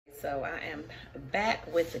So I am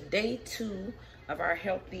back with day 2 of our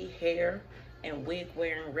healthy hair and wig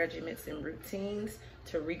wearing regimens and routines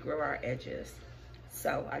to regrow our edges.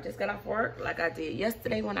 So I just got off work like I did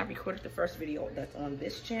yesterday when I recorded the first video that's on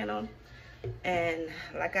this channel. And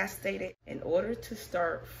like I stated, in order to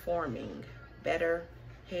start forming better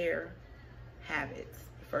hair habits,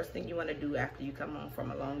 the first thing you want to do after you come home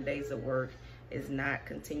from a long days of work is not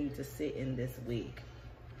continue to sit in this wig.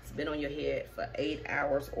 It's been on your head for 8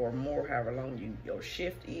 hours or more, however long your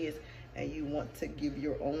shift is, and you want to give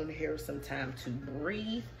your own hair some time to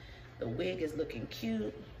breathe. The wig is looking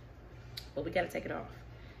cute, but we got to take it off.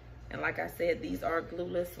 And like I said, these are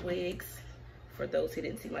glueless wigs. For those who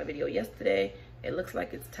didn't see my video yesterday, it looks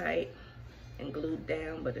like it's tight and glued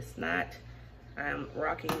down, but it's not. I'm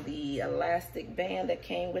rocking the elastic band that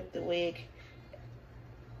came with the wig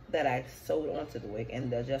that I sewed onto the wig,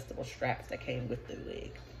 and the adjustable straps that came with the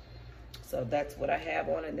wig. So that's what I have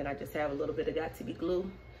on, and then I just have a little bit of Got2b glue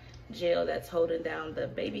gel that's holding down the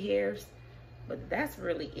baby hairs, but that's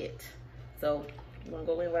really it. So you want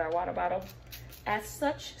to go in with our water bottle. As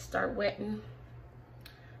such, start wetting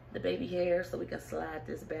the baby hair so we can slide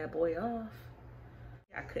this bad boy off.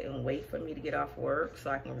 I couldn't wait for me to get off work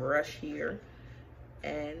so I can rush here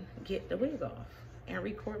and get the wig off and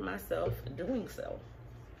record myself doing so.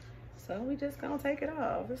 So we just gonna take it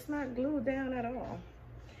off. It's not glued down at all.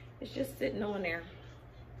 It's just sitting on there.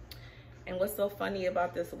 And what's so funny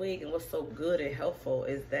about this wig and what's so good and helpful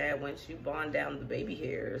is that once you bond down the baby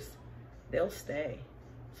hairs, they'll stay.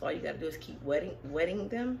 So all you gotta do is keep wetting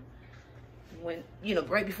them. When, you know,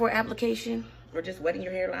 right before application, or just wetting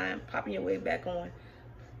your hairline, popping your wig back on,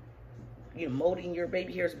 you know, molding your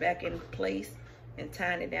baby hairs back in place and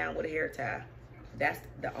tying it down with a hair tie. That's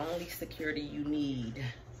the only security you need.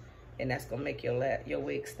 And that's gonna make your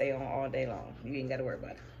wig stay on all day long. You ain't gotta worry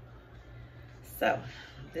about it. So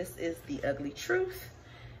this is the ugly truth,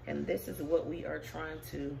 and this is what we are trying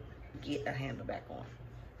to get a handle back on.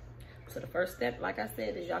 So the first step, like I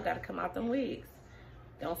said, is y'all gotta come out them wigs.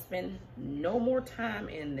 Don't spend no more time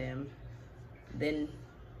in them than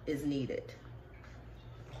is needed.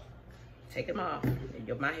 Take them off.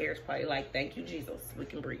 My hair is probably like, thank you, Jesus, we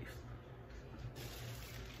can breathe.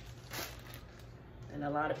 And a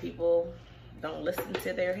lot of people don't listen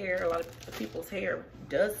to their hair. A lot of people's hair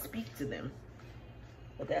does speak to them.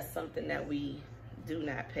 But that's something that we do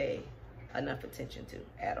not pay enough attention to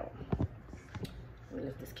at all. Let me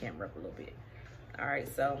lift this camera up a little bit. All right,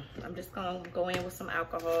 so I'm just gonna go in with some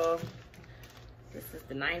alcohol. This is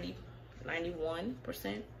the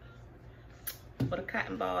 91% for the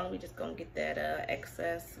cotton ball, and we just gonna get that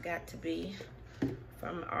excess Got2b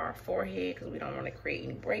from our forehead, because we don't want to create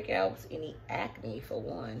any breakouts, any acne for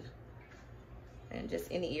one, and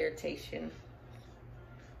just any irritation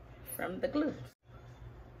from the glue.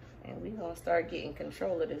 And we're gonna start getting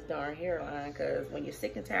control of this darn hairline, because when you're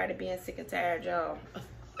sick and tired of being sick and tired, y'all,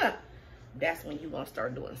 that's when you're gonna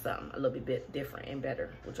start doing something a little bit different and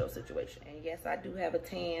better with your situation. And yes, I do have a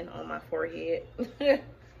tan on my forehead.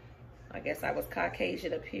 I guess I was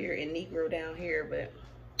Caucasian up here and Negro down here, but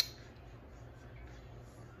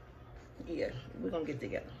yeah, we're gonna get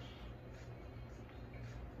together.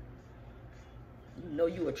 You know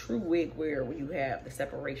you a true wig wearer when you have the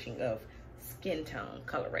separation of skin tone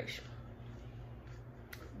coloration.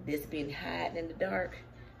 This been hiding in the dark,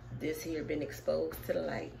 this here been exposed to the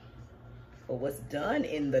light. But what's done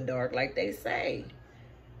in the dark, like they say,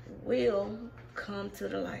 will come to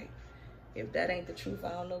the light. If that ain't the truth, I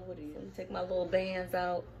don't know what is. Let me take my little bands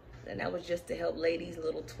out, and that was just to help ladies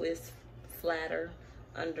little twist flatter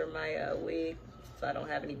under my wig, so I don't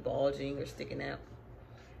have any bulging or sticking out,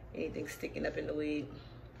 anything sticking up in the wig.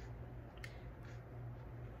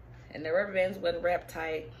 And the rubber bands wasn't wrapped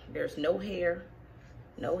tight. There's no hair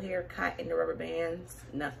caught in the rubber bands,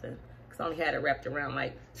 nothing. Because I only had it wrapped around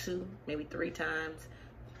like 2, maybe 3 times,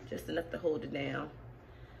 just enough to hold it down.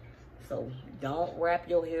 So don't wrap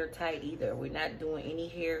your hair tight either. We're not doing any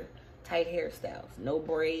tight hairstyles. No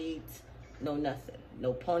braids, no nothing.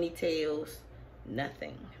 No ponytails,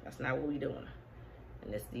 nothing. That's not what we're doing.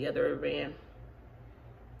 And it's the other band.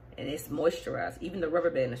 And it's moisturized. Even the rubber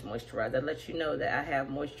band is moisturized. That lets you know that I have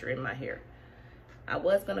moisture in my hair. I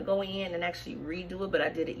was gonna go in and actually redo it, but I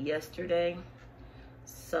did it yesterday.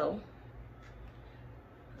 So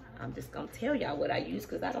I'm just gonna tell y'all what I use,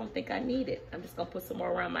 because I don't think I need it. I'm just gonna put some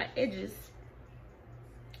more around my edges.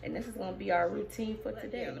 And this is gonna be our routine for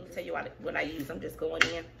today. Let me tell you what I use. I'm just going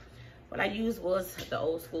in. What I used was the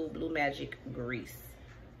old school Blue Magic grease.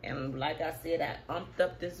 And like I said, I umped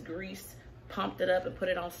up this grease, pumped it up and put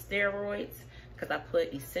it on steroids, because I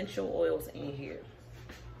put essential oils in here.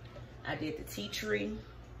 I did the tea tree,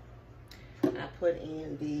 I put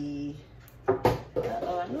in the,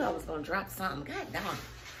 I knew I was gonna drop something, god darn.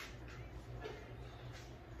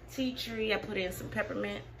 Tea tree, I put in some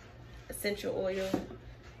peppermint essential oil.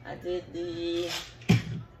 I did the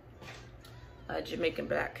Jamaican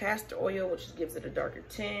black castor oil, which gives it a darker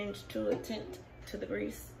tinge to the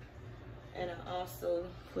grease. And I also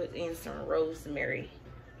put in some rosemary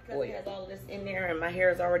oil. Because it has all of this in there and my hair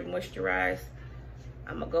is already moisturized,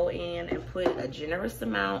 I'm gonna go in and put a generous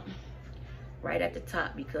amount right at the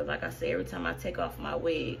top, because like I say, every time I take off my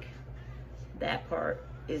wig, that part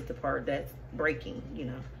is the part that's breaking, you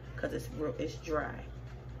know, because it's dry.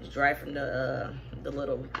 It's dry from the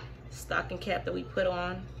little stocking cap that we put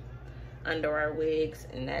on under our wigs,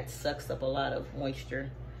 and that sucks up a lot of moisture.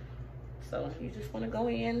 So you just want to go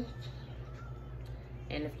in,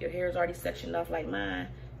 and if your hair is already sectioned off like mine,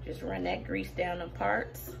 just run that grease down in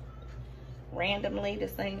parts randomly.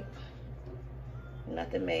 This ain't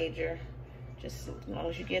nothing major, just as long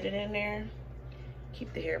as you get it in there,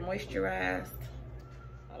 keep the hair moisturized.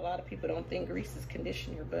 A lot of people don't think grease is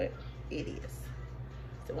conditioner, but it is.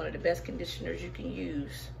 It's one of the best conditioners you can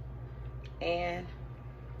use. And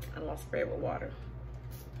I'm gonna spray it with water.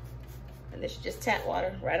 And this is just tap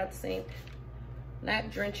water right out the sink. Not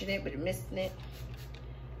drenching it, but misting it,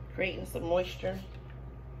 creating some moisture,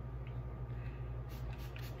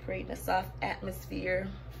 creating a soft atmosphere.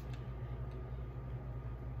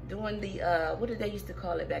 Doing the, what did they used to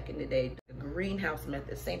call it back in the day? The greenhouse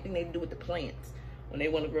method. Same thing they do with the plants when they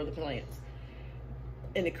want to grow the plants.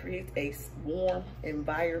 And it creates a warm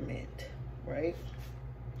environment, right?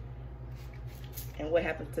 And what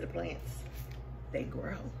happens to the plants? They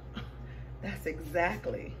grow. That's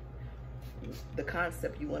exactly the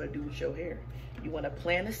concept you want to do with your hair. You want to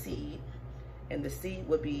plant a seed, and the seed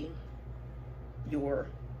would be your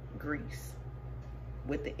grease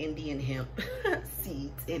with the Indian hemp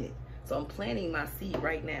seeds in it. So I'm planting my seed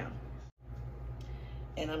right now.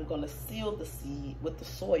 And I'm gonna seal the seed with the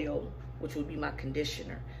soil, which will be my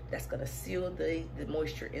conditioner. That's gonna seal the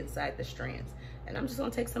moisture inside the strands. And I'm just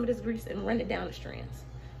gonna take some of this grease and run it down the strands.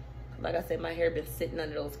 Like I said, my hair been sitting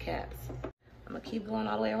under those caps. I'm gonna keep going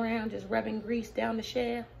all the way around, just rubbing grease down the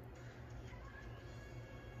shaft.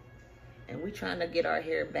 And we trying to get our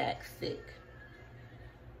hair back thick.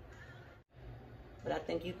 But I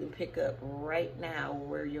think you can pick up right now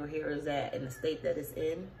where your hair is at and the state that it's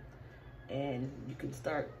in. And you can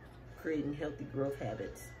start creating healthy growth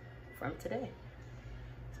habits from today.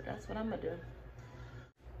 So that's what I'm gonna do.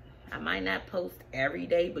 I might not post every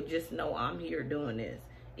day, but just know I'm here doing this.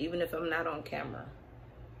 Even if I'm not on camera,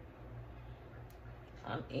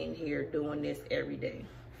 I'm in here doing this every day.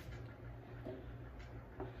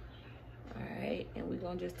 All right, and we're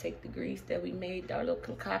gonna just take the grease that we made, our little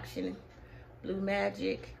concoction, Blue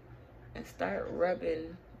Magic, and start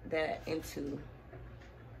rubbing that into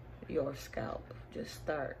your scalp. Just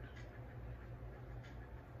start.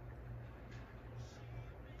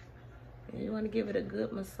 And you want to give it a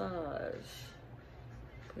good massage,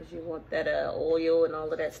 because you want that oil and all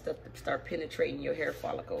of that stuff to start penetrating your hair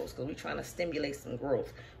follicles, because we're trying to stimulate some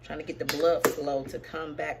growth, trying to get the blood flow to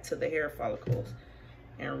come back to the hair follicles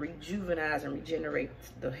and rejuvenate and regenerate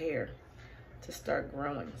the hair to start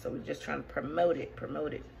growing. So we're just trying to promote it.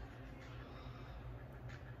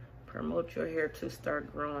 Promote your hair to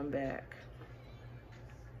start growing back.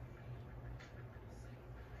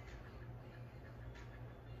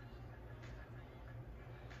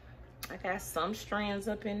 I got some strands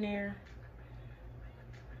up in there.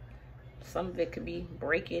 Some of it could be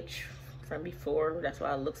breakage from before. That's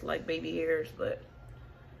why it looks like baby hairs, but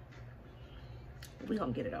we're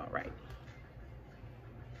gonna get it all right.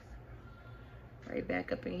 Right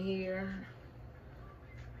back up in here.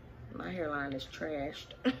 My hairline is trashed.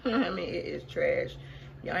 I mean, it is trash.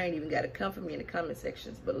 Y'all ain't even got to come for me in the comment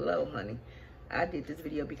sections below, honey. I did this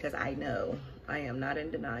video because I know. I am not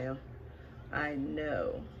in denial. I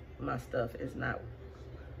know my stuff is not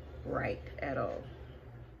right at all.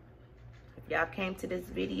 If y'all came to this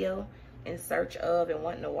video in search of and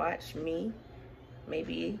wanting to watch me,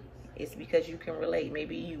 maybe it's because you can relate.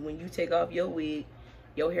 Maybe when you take off your wig,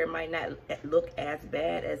 your hair might not look as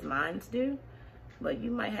bad as mine's do, but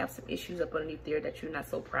you might have some issues up underneath there that you're not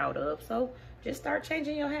so proud of. So just start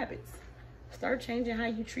changing your habits. Start changing how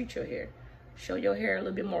you treat your hair. Show your hair a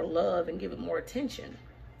little bit more love and give it more attention.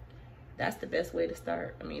 That's the best way to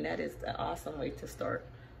start. I mean, that is an awesome way to start.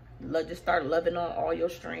 Just start loving on all your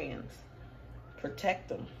strands. Protect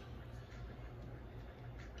them.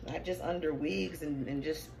 Not just under wigs and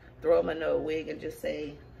just throw them in a wig and just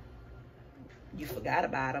say you forgot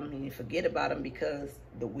about them and you forget about them because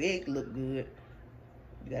the wig looked good.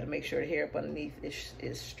 You got to make sure the hair up underneath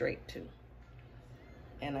is straight too.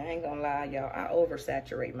 And I ain't gonna lie, y'all, I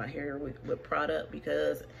oversaturate my hair with product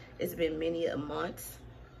because it's been many a months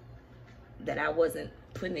that I wasn't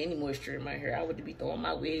putting any moisture in my hair. I would be throwing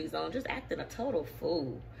my wigs on, just acting a total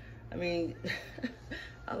fool. I mean,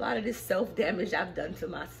 a lot of this self-damage I've done to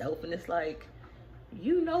myself, and it's like,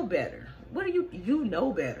 you know better. What are you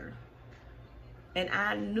know better. And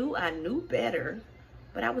I knew better,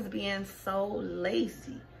 but I was being so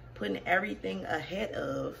lazy, putting everything ahead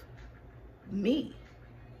of me.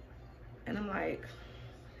 And I'm like,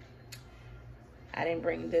 I didn't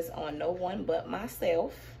bring this on no one but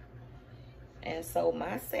myself. And so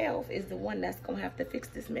myself is the one that's gonna have to fix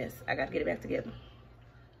this mess. I gotta get it back together.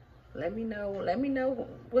 Let me know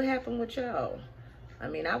what happened with y'all. I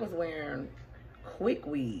mean, I was wearing quick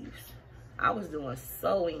weaves. I was doing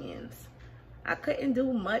sew-ins. I couldn't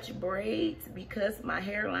do much braids because my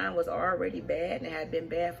hairline was already bad and it had been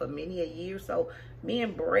bad for many a year. So me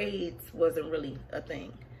and braids wasn't really a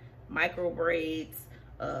thing. Micro braids,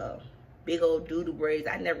 big old doodle braids.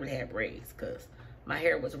 I never really had braids because my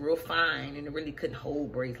hair was real fine and it really couldn't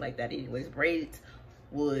hold braids like that anyways. Braids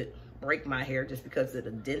would break my hair just because of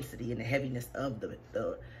the density and the heaviness of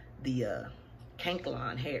the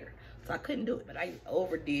cankelon hair. So I couldn't do it, but I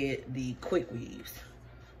overdid the quick weaves,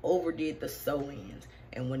 overdid the sew-ins.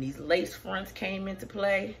 And when these lace fronts came into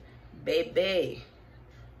play, baby,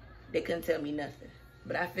 they couldn't tell me nothing.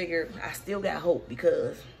 But I figured I still got hope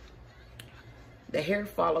because the hair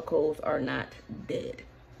follicles are not dead.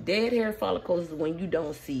 Dead hair follicles is when you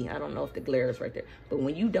don't see, I don't know if the glare is right there, but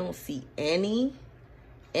when you don't see any,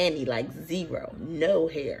 like zero, no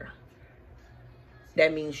hair,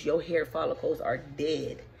 that means your hair follicles are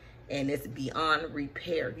dead and it's beyond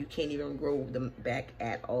repair. You can't even grow them back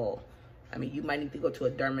at all. I mean, you might need to go to a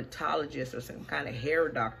dermatologist or some kind of hair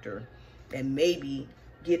doctor and maybe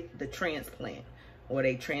get the transplant, or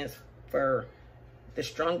they transfer the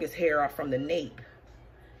strongest hair off from the nape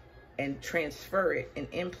and transfer it and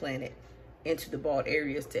implant it into the bald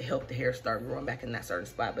areas to help the hair start growing back in that certain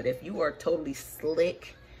spot. But if you are totally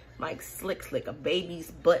slick, like slick, a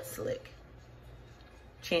baby's butt slick,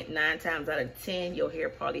 9 times out of 10, your hair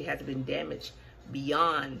probably has been damaged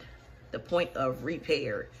beyond the point of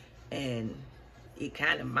repair, and it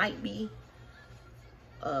kind of might be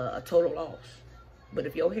a total loss. But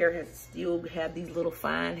if your hair has still have these little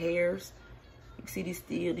fine hairs, you see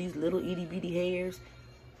these little itty bitty hairs,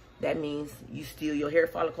 that means your hair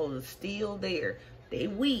follicles are still there. They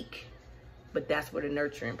weak, but that's where the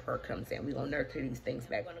nurturing part comes in. We're gonna nurture these things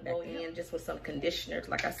back. We're gonna go in just with some conditioners.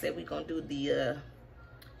 Like I said, we're gonna do the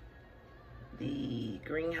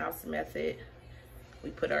greenhouse method.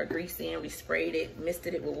 We put our grease in, we sprayed it,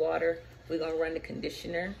 misted it with water. We're gonna run the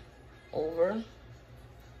conditioner over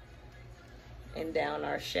and down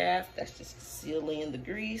our shaft. That's just sealing the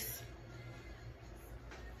grease.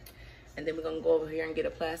 And then we're gonna go over here and get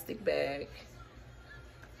a plastic bag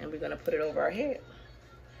and we're gonna put it over our head.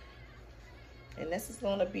 And this is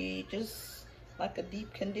gonna be just like a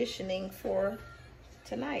deep conditioning for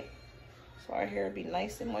tonight. So our hair will be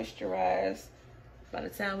nice and moisturized by the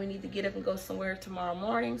time we need to get up and go somewhere tomorrow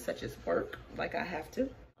morning, such as work, like I have to.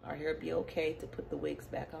 Our hair will be okay to put the wigs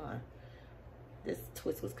back on. This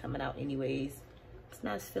twist was coming out anyways. It's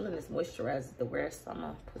not feeling as moisturized as the rest, so I'm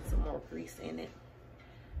gonna put some more grease in it.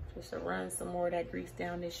 Just to run some more of that grease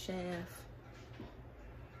down this shaft.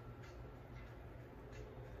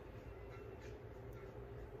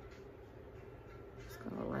 Just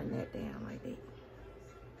gonna run that down like that.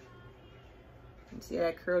 You see how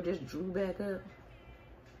that curl just drew back up?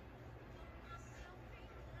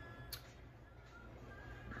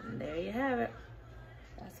 And there you have it.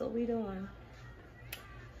 That's what we doing.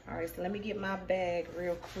 All right, so let me get my bag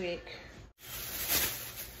real quick.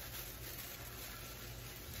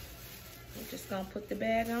 We're just gonna put the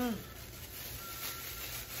bag on.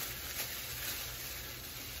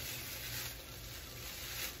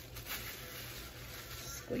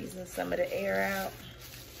 Squeezing some of the air out.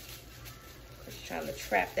 Just trying to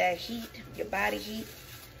trap that heat, your body heat,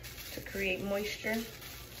 to create moisture. There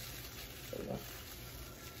we go.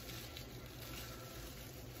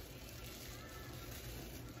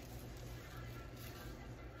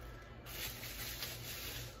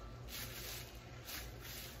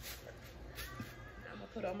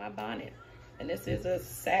 Put on my bonnet, and this is a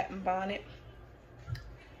satin bonnet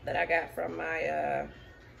that I got from my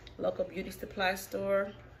local beauty supply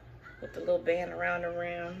store with the little band around the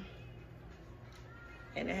rim,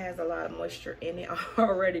 and it has a lot of moisture in it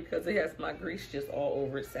already because it has my grease just all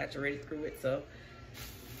over it, saturated through it. So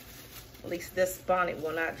at least this bonnet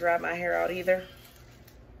will not dry my hair out either.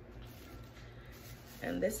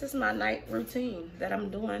 And this is my night routine that I'm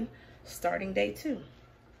doing starting day 2.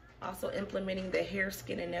 Also implementing the hair,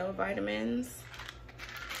 skin, and nail vitamins.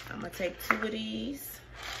 I'm gonna take 2 of these.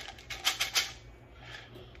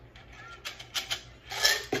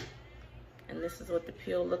 And this is what the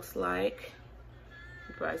peel looks like.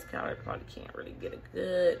 You probably can't really get a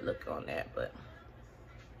good look on that, but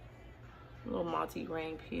little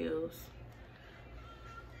multi-grain peels.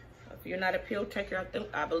 If you're not a peel taker,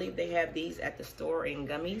 I believe they have these at the store in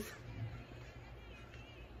gummies.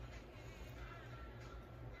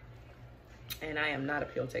 And I am not a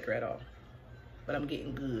peel taker at all, but I'm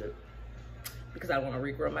getting good because I want to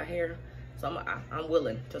regrow my hair. So I'm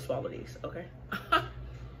willing to swallow these, okay?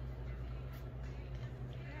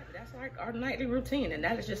 That's like our nightly routine, and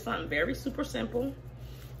that is just something very super simple.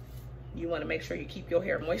 You want to make sure you keep your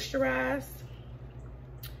hair moisturized.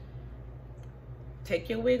 Take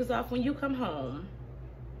your wigs off when you come home.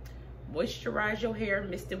 Moisturize your hair,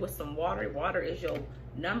 mist it with some water. Water is your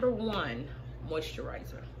 #1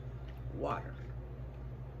 moisturizer. Water.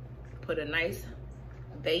 Put a nice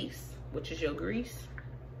base, which is your grease,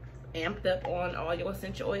 amped up on all your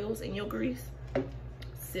essential oils in your grease.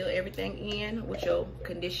 Seal everything in with your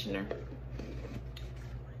conditioner.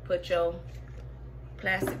 Put your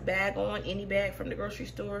plastic bag on, any bag from the grocery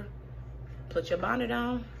store. Put your bonnet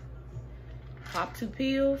on. Pop 2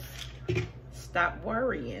 pills. Stop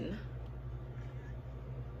worrying.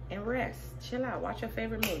 And rest. Chill out. Watch your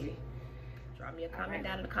favorite movie. Drop me a comment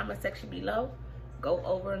down in the comment section below. Go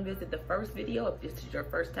over and visit the first video. If this is your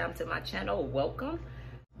first time to my channel, welcome.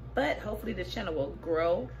 But hopefully the channel will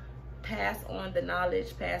grow. Pass on the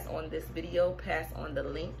knowledge, pass on this video, pass on the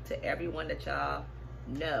link to everyone that y'all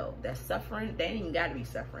know that's suffering. They ain't even gotta be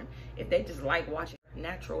suffering. If they just like watching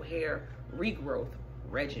natural hair regrowth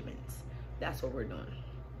regimens, that's what we're doing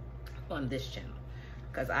on this channel.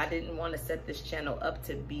 Because I didn't want to set this channel up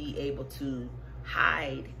to be able to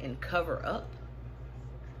hide and cover up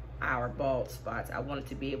our bald spots. I wanted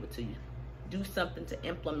to be able to do something to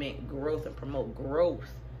implement growth and promote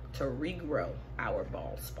growth to regrow our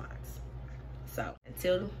bald spots. So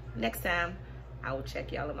until next time, I will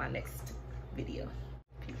check y'all in my next video.